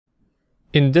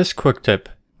In this quick tip,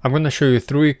 I'm going to show you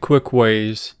 3 quick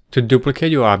ways to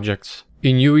duplicate your objects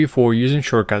in UE4 using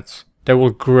shortcuts that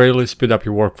will greatly speed up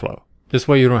your workflow. This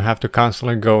way you don't have to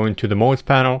constantly go into the Modes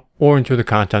panel or into the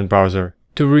content browser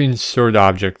to reinsert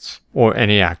objects or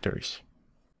any actors.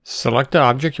 Select the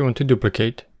object you want to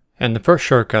duplicate, and the first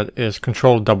shortcut is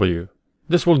Ctrl W.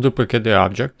 This will duplicate the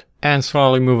object and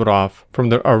slightly move it off from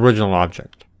the original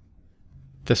object.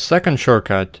 The second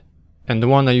shortcut, and the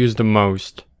one I use the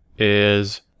most,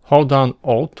 is hold down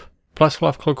Alt plus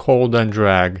left click hold and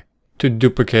drag to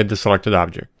duplicate the selected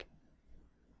object.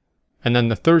 And then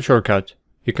the third shortcut,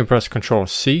 you can press Ctrl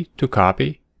C to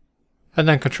copy and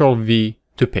then Ctrl V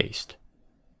to paste.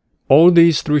 All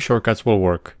these 3 shortcuts will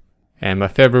work, and my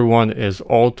favorite one is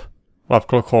Alt left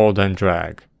click hold and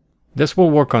drag. This will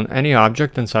work on any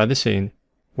object inside the scene,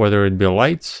 whether it be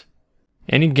lights,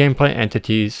 any gameplay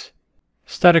entities,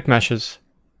 static meshes,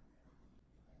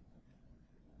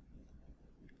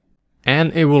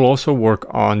 and it will also work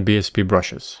on BSP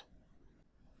brushes.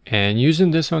 And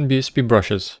using this on BSP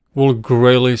brushes will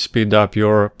greatly speed up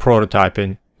your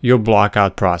prototyping, your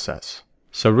blockout process.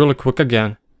 So really quick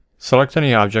again, select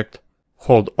any object,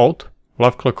 hold Alt,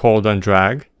 left click hold and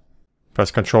drag,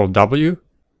 press Ctrl W,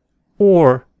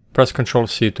 or press Ctrl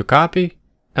C to copy,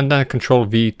 and then Ctrl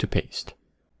V to paste.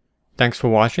 Thanks for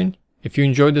watching. If you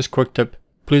enjoyed this quick tip,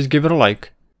 please give it a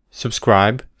like,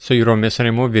 subscribe so you don't miss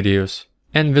any more videos,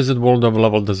 and visit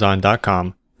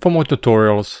worldofleveldesign.com for more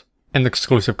tutorials and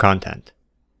exclusive content.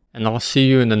 And I'll see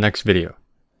you in the next video.